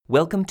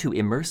Welcome to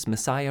Immerse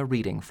Messiah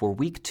Reading for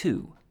Week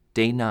 2,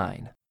 Day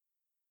 9.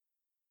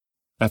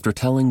 After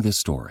telling this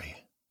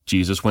story,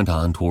 Jesus went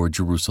on toward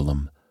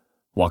Jerusalem,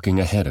 walking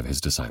ahead of his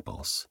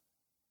disciples.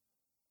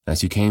 As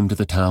he came to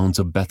the towns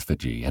of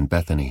Bethphage and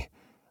Bethany,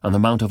 on the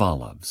Mount of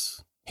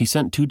Olives, he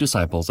sent 2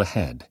 disciples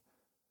ahead.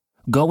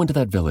 "Go into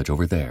that village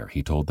over there,"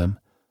 he told them.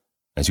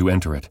 "As you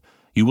enter it,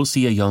 you will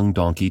see a young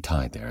donkey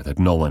tied there that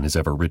no one has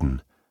ever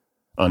ridden.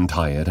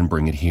 Untie it and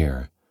bring it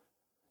here.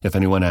 If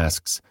anyone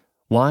asks,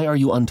 'Why are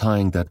you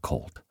untying that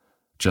colt?'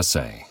 just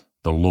say,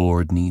 'The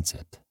Lord needs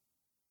it.'"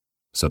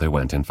 So they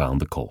went and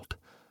found the colt,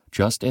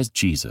 just as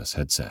Jesus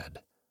had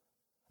said.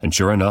 And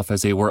sure enough,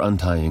 as they were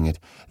untying it,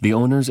 the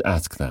owners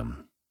asked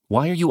them,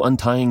 "Why are you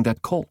untying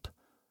that colt?"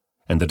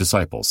 And the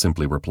disciples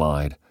simply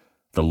replied,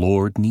 "The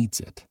Lord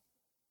needs it."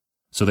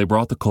 So they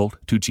brought the colt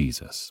to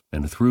Jesus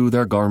and threw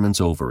their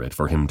garments over it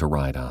for him to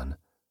ride on.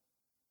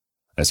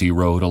 As he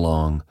rode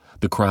along,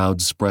 the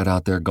crowd spread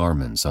out their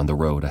garments on the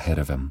road ahead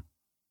of him.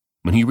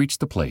 When he reached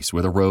the place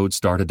where the road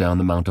started down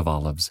the Mount of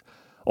Olives,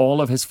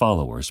 all of his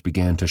followers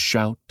began to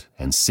shout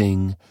and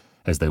sing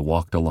as they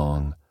walked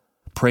along,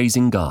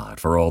 praising God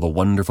for all the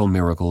wonderful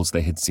miracles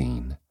they had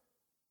seen.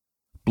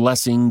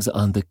 "Blessings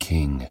on the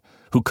King,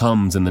 who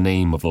comes in the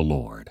name of the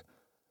Lord.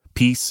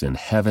 Peace in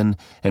heaven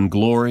and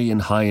glory in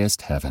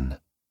highest heaven."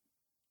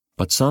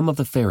 But some of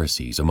the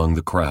Pharisees among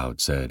the crowd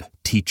said,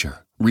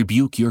 "Teacher,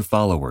 rebuke your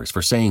followers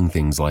for saying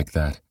things like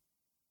that."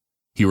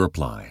 He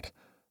replied,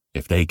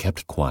 "If they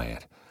kept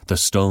quiet, the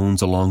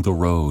stones along the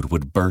road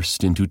would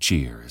burst into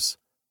cheers."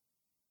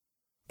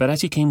 But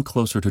as he came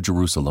closer to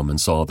Jerusalem and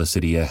saw the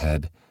city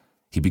ahead,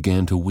 he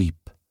began to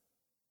weep.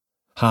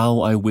 "How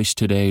I wish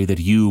today that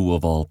you,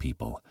 of all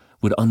people,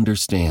 would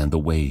understand the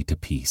way to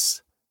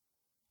peace.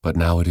 But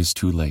now it is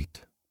too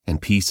late,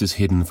 and peace is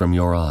hidden from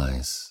your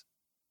eyes.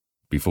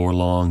 Before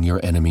long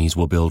your enemies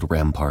will build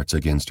ramparts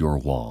against your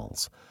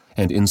walls,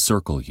 and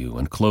encircle you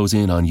and close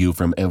in on you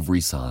from every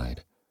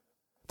side.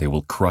 They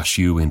will crush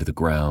you into the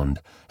ground,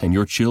 and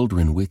your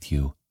children with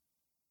you.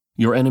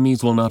 Your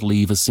enemies will not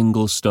leave a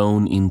single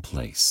stone in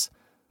place,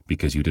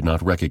 because you did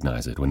not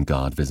recognize it when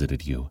God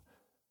visited you."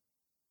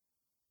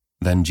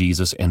 Then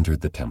Jesus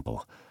entered the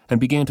temple and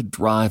began to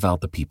drive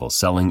out the people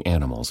selling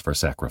animals for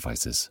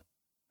sacrifices.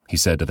 He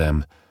said to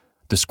them,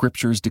 "The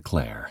scriptures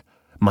declare,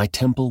 'My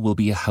temple will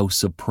be a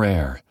house of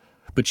prayer,'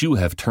 but you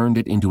have turned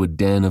it into a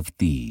den of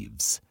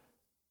thieves."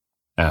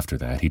 After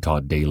that he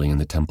taught daily in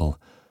the temple,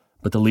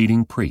 but the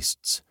leading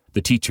priests,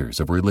 the teachers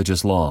of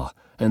religious law,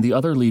 and the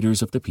other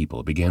leaders of the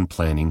people began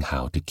planning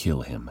how to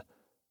kill him.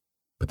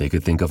 But they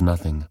could think of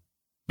nothing,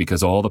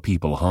 because all the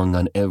people hung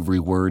on every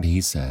word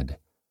he said.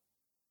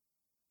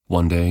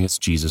 One day, as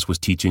Jesus was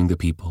teaching the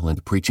people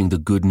and preaching the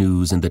good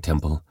news in the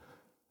temple,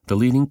 the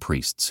leading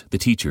priests, the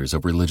teachers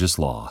of religious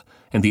law,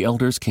 and the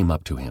elders came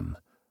up to him.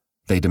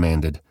 They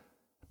demanded,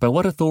 "By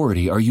what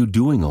authority are you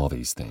doing all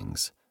these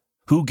things?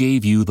 Who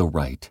gave you the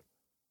right?"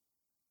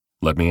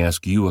 "Let me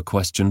ask you a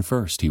question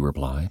first," he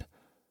replied.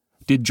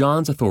 "Did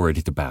John's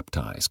authority to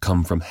baptize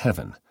come from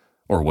heaven,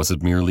 or was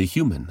it merely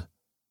human?"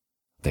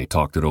 They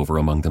talked it over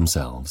among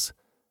themselves.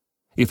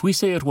 "If we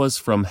say it was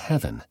from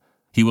heaven,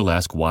 he will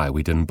ask why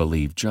we didn't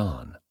believe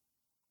John.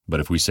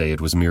 But if we say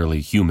it was merely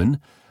human,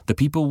 the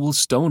people will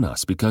stone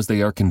us because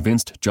they are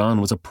convinced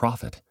John was a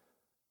prophet."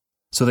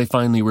 So they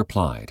finally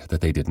replied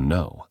that they didn't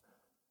know.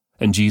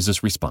 And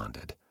Jesus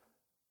responded,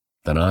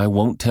 "Then I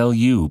won't tell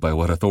you by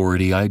what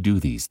authority I do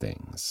these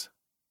things."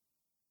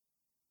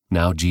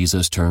 Now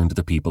Jesus turned to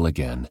the people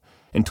again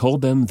and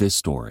told them this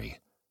story.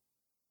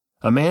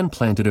 "A man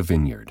planted a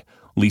vineyard,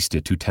 leased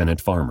it to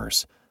tenant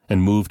farmers,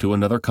 and moved to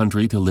another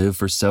country to live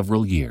for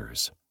several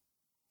years.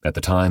 At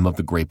the time of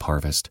the grape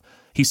harvest,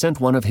 he sent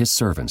one of his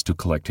servants to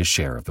collect his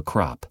share of the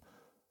crop.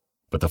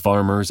 But the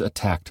farmers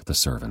attacked the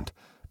servant,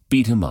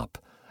 beat him up,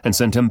 and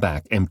sent him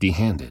back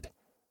empty-handed.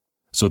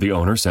 So the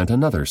owner sent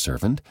another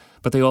servant,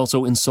 but they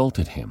also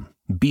insulted him,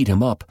 beat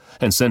him up,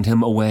 and sent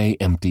him away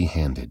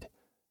empty-handed.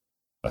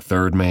 A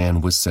third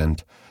man was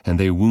sent, and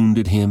they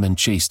wounded him and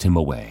chased him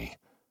away.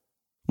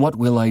 'What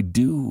will I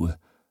do?'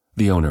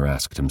 the owner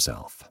asked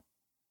himself.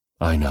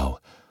 'I know,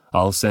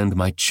 I'll send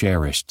my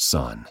cherished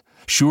son.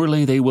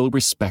 Surely they will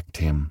respect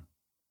him.'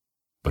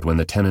 But when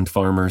the tenant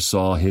farmers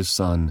saw his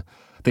son,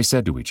 they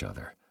said to each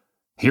other,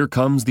 'Here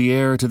comes the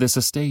heir to this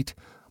estate.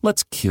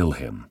 Let's kill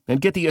him and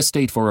get the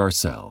estate for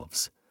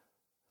ourselves.'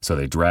 So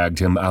they dragged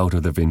him out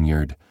of the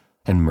vineyard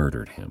and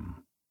murdered him.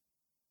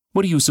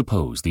 'What do you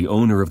suppose the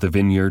owner of the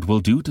vineyard will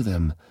do to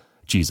them?'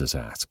 Jesus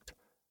asked.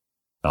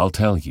 'I'll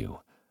tell you,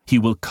 he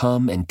will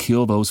come and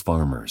kill those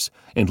farmers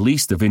and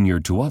lease the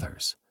vineyard to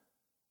others.'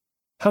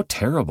 'How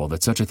terrible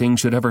that such a thing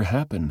should ever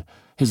happen,'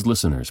 his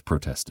listeners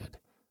protested.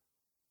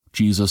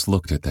 Jesus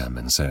looked at them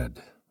and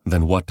said,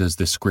 'Then what does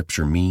this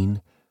scripture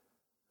mean?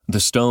 The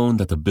stone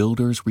that the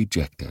builders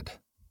rejected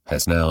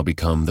has now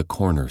become the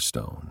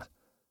cornerstone.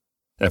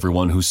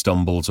 Everyone who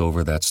stumbles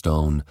over that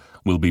stone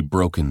will be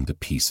broken to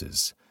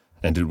pieces,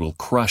 and it will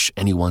crush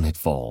anyone it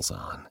falls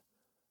on.'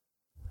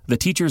 The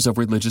teachers of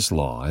religious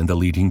law and the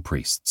leading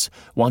priests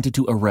wanted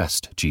to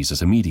arrest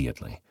Jesus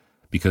immediately,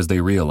 because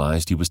they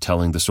realized he was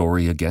telling the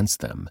story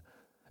against them.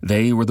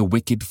 They were the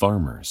wicked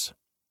farmers.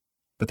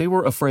 But they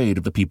were afraid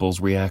of the people's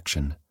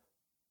reaction.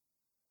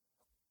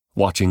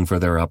 Watching for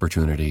their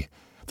opportunity,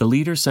 the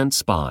leaders sent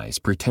spies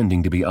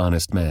pretending to be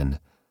honest men.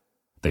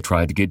 They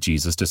tried to get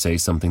Jesus to say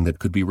something that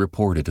could be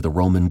reported to the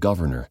Roman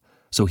governor,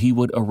 so he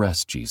would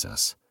arrest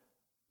Jesus.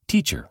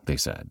 "Teacher," they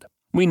said,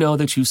 "we know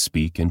that you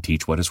speak and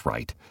teach what is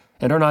right,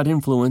 and are not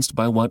influenced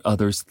by what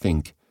others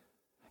think.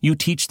 You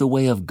teach the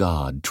way of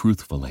God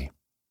truthfully.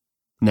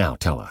 Now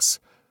tell us,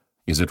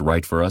 is it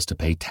right for us to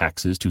pay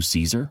taxes to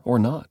Caesar or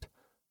not?"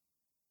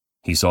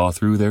 He saw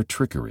through their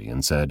trickery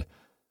and said,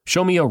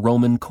 "Show me a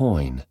Roman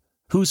coin.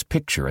 Whose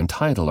picture and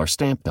title are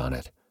stamped on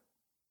it?"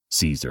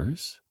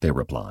 "Caesar's," they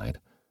replied.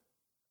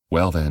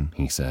 "Well then,"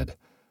 he said,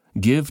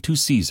 "give to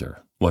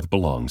Caesar what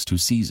belongs to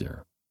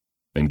Caesar,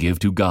 and give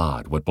to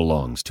God what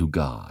belongs to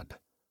God."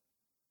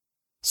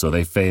 So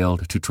they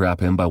failed to trap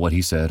him by what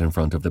he said in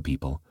front of the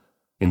people.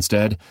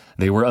 Instead,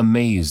 they were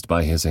amazed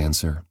by his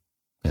answer,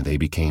 and they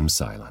became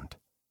silent.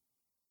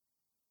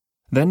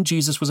 Then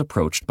Jesus was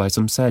approached by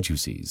some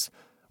Sadducees,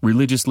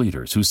 religious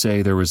leaders who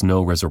say there is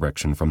no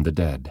resurrection from the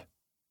dead.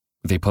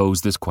 They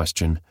posed this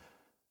question,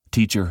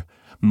 "Teacher,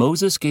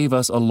 Moses gave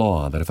us a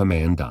law that if a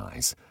man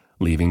dies,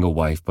 leaving a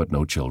wife but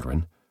no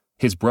children,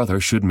 his brother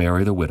should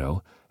marry the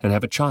widow and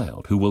have a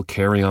child who will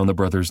carry on the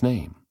brother's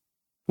name.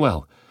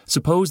 Well,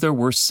 suppose there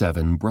were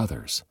 7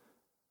 brothers.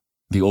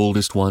 The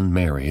oldest one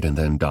married and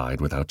then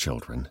died without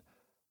children.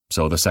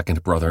 So the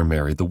second brother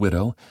married the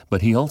widow,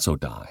 but he also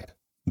died.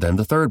 Then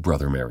the third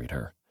brother married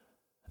her.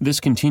 This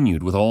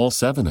continued with all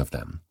 7 of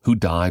them, who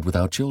died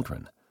without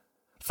children.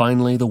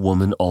 Finally, the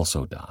woman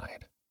also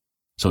died.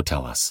 So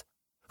tell us,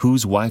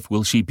 whose wife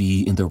will she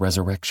be in the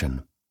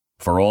resurrection?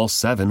 For all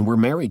 7 were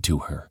married to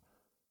her."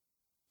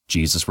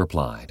 Jesus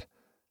replied,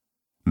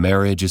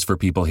 "Marriage is for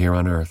people here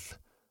on earth,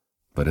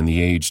 but in the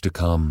age to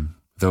come,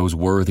 those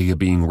worthy of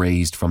being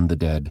raised from the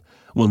dead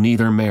will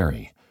neither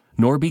marry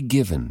nor be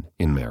given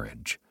in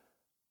marriage,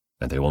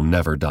 and they will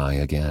never die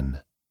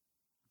again.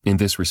 In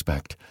this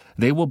respect,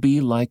 they will be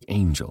like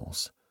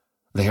angels.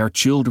 They are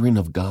children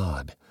of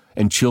God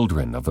and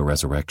children of the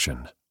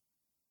resurrection.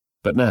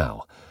 But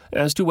now,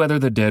 as to whether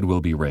the dead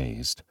will be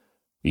raised,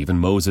 even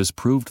Moses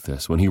proved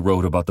this when he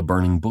wrote about the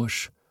burning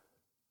bush.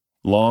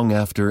 Long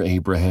after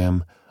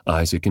Abraham,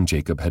 Isaac, and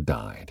Jacob had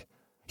died,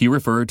 he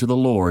referred to the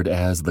Lord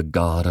as the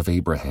God of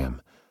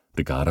Abraham,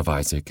 the God of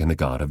Isaac, and the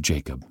God of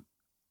Jacob.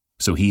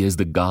 So he is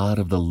the God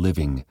of the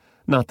living,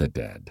 not the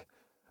dead,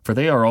 for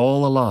they are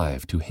all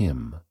alive to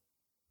him."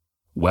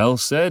 "Well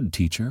said,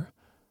 teacher,"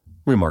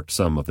 remarked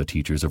some of the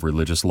teachers of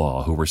religious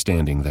law who were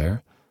standing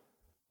there,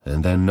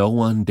 and then no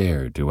one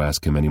dared to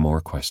ask him any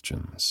more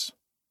questions.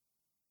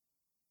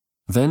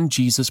 Then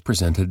Jesus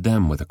presented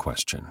them with a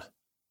question.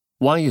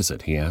 "Why is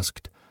it," he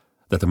asked,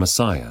 "that the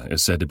Messiah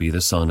is said to be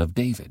the son of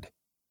David?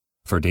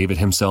 For David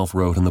himself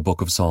wrote in the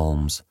book of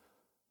Psalms,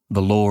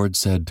 'The Lord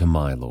said to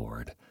my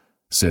Lord,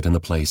 sit in the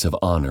place of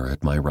honor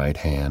at my right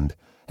hand,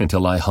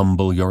 until I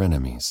humble your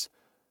enemies,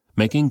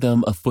 making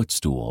them a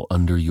footstool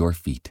under your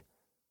feet.'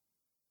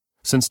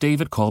 Since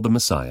David called the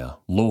Messiah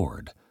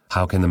Lord,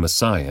 how can the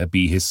Messiah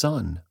be his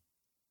son?"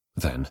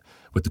 Then,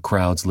 with the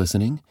crowds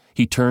listening,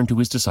 he turned to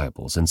his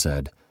disciples and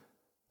said,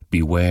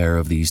 "Beware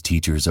of these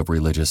teachers of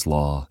religious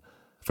law,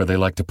 for they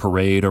like to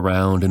parade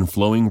around in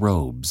flowing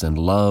robes and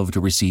love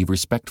to receive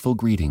respectful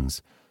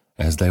greetings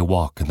as they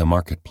walk in the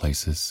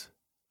marketplaces,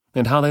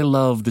 and how they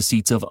love the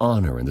seats of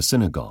honor in the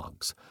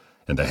synagogues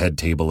and the head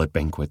table at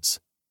banquets.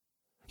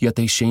 Yet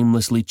they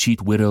shamelessly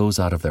cheat widows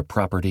out of their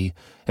property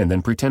and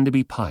then pretend to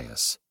be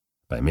pious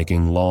by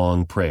making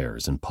long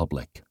prayers in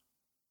public.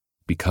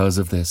 Because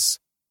of this,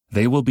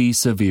 they will be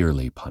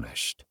severely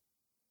punished."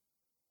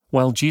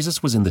 While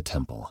Jesus was in the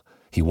temple,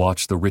 he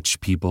watched the rich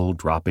people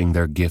dropping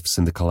their gifts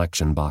in the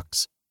collection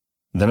box.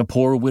 Then a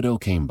poor widow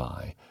came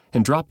by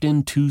and dropped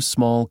in 2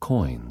 small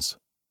coins.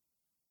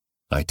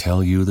 "I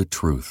tell you the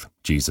truth,"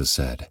 Jesus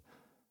said.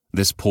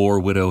 "This poor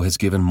widow has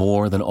given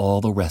more than all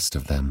the rest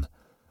of them,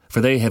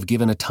 for they have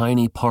given a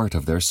tiny part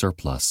of their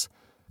surplus,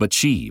 but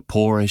she,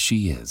 poor as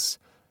she is,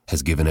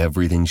 has given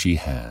everything she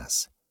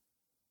has."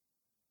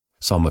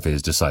 Some of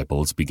his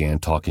disciples began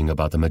talking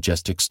about the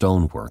majestic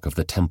stonework of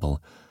the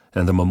temple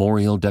and the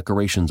memorial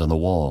decorations on the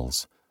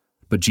walls,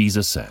 but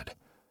Jesus said,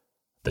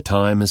 "The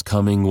time is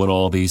coming when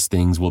all these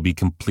things will be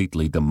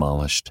completely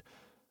demolished.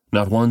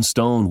 Not one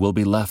stone will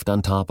be left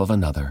on top of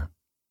another."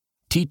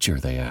 "Teacher,"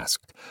 they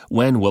asked,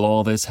 "when will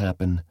all this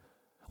happen?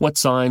 What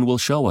sign will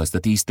show us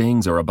that these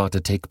things are about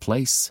to take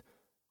place?"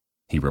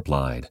 He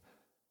replied,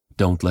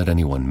 "Don't let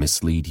anyone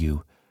mislead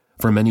you,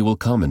 for many will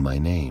come in my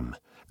name,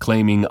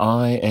 claiming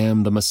I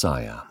am the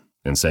Messiah,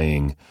 and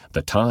saying,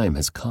 'The time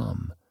has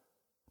come.'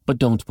 But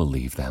don't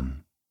believe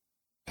them.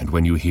 And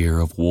when you hear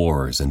of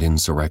wars and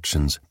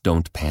insurrections,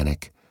 don't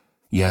panic.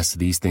 Yes,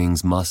 these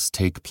things must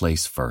take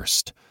place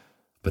first,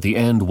 but the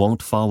end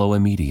won't follow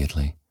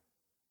immediately."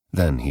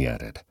 Then he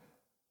added,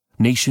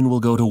 "Nation will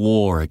go to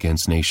war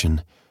against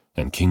nation,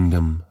 and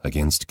kingdom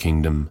against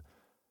kingdom.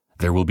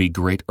 There will be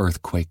great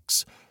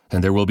earthquakes,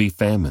 and there will be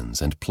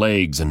famines and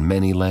plagues in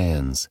many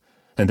lands,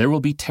 and there will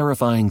be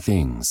terrifying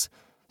things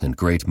and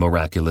great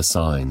miraculous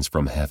signs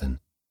from heaven.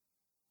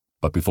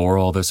 But before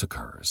all this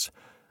occurs,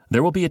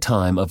 there will be a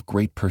time of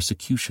great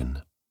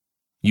persecution.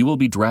 You will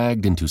be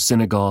dragged into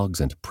synagogues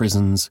and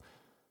prisons,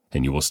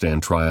 and you will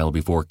stand trial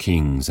before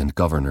kings and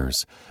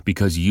governors,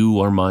 because you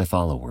are my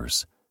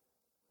followers.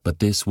 But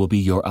this will be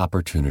your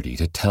opportunity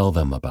to tell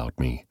them about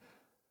me.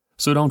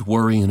 So don't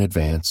worry in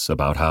advance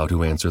about how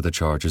to answer the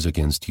charges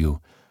against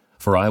you,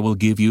 for I will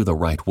give you the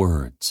right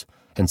words,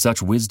 and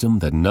such wisdom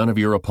that none of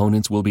your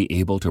opponents will be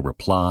able to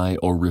reply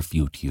or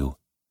refute you.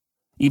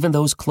 Even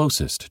those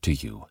closest to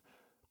you,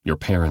 your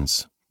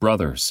parents,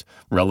 brothers,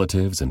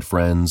 relatives, and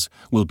friends,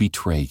 will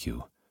betray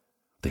you.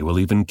 They will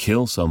even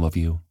kill some of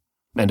you,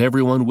 and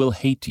everyone will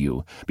hate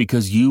you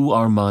because you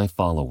are my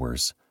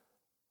followers.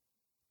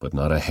 But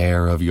not a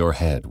hair of your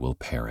head will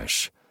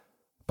perish.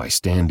 By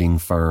standing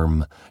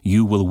firm,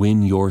 you will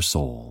win your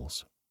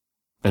souls.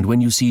 And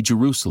when you see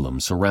Jerusalem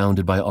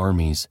surrounded by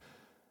armies,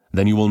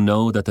 then you will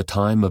know that the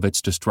time of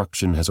its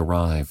destruction has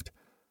arrived.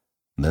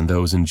 Then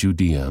those in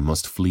Judea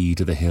must flee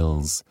to the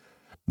hills.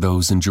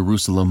 Those in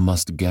Jerusalem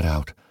must get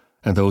out,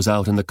 and those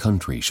out in the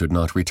country should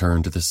not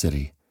return to the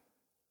city.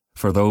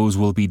 For those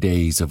will be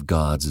days of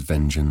God's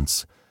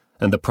vengeance,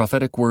 and the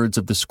prophetic words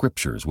of the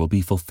Scriptures will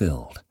be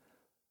fulfilled.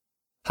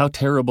 How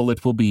terrible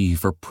it will be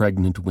for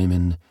pregnant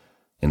women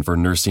and for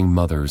nursing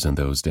mothers in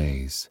those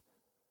days.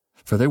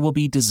 For there will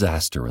be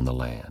disaster in the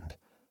land,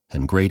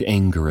 and great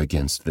anger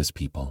against this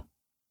people.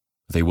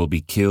 They will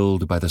be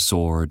killed by the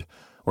sword,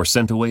 or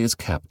sent away as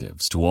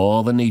captives to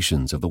all the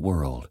nations of the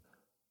world.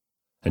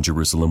 And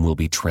Jerusalem will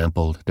be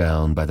trampled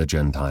down by the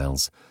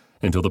Gentiles,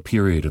 until the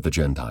period of the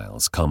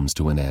Gentiles comes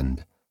to an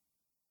end.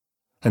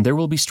 And there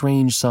will be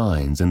strange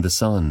signs in the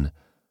sun,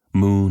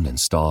 moon, and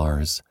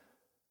stars.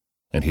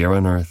 And here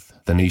on earth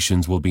the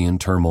nations will be in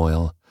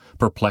turmoil,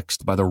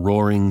 perplexed by the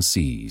roaring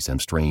seas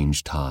and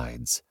strange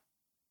tides.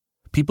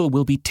 People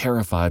will be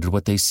terrified at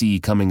what they see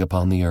coming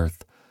upon the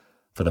earth,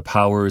 for the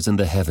powers in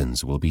the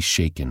heavens will be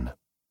shaken.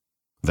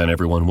 Then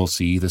everyone will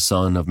see the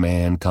Son of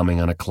Man coming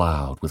on a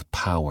cloud with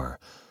power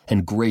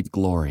and great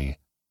glory.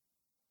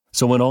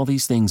 So when all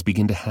these things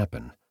begin to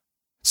happen,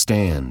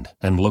 stand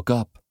and look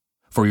up,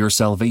 for your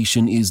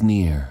salvation is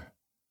near.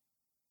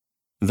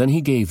 Then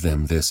he gave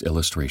them this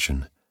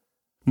illustration.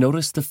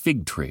 Notice the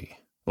fig tree,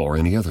 or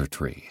any other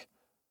tree.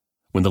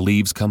 When the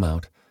leaves come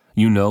out,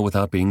 you know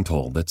without being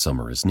told that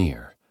summer is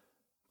near.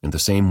 In the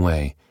same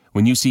way,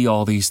 when you see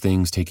all these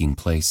things taking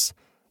place,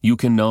 you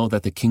can know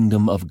that the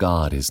kingdom of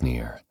God is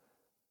near.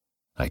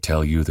 I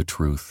tell you the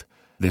truth,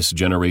 this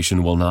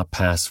generation will not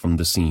pass from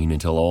the scene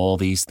until all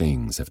these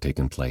things have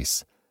taken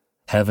place.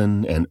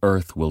 Heaven and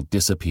earth will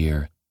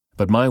disappear,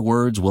 but my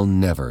words will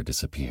never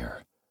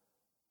disappear.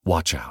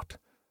 Watch out.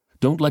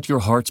 Don't let your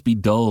hearts be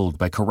dulled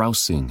by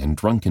carousing and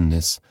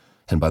drunkenness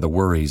and by the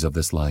worries of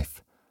this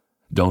life.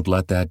 Don't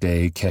let that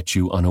day catch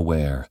you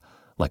unaware,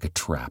 like a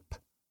trap.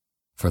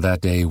 For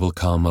that day will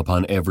come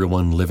upon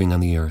everyone living on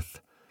the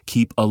earth.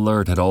 Keep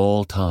alert at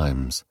all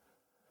times,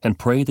 and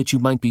pray that you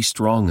might be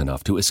strong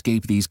enough to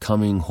escape these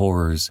coming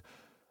horrors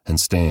and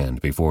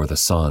stand before the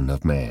Son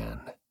of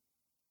Man.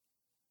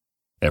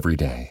 Every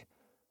day,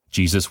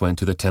 Jesus went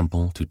to the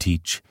temple to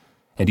teach,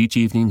 and each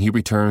evening he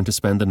returned to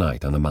spend the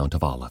night on the Mount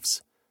of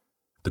Olives.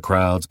 The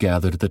crowds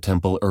gathered at the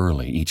temple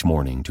early each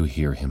morning to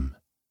hear him.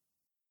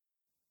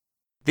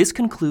 This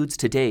concludes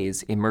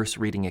today's Immerse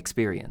Reading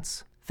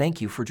Experience. Thank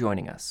you for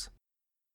joining us.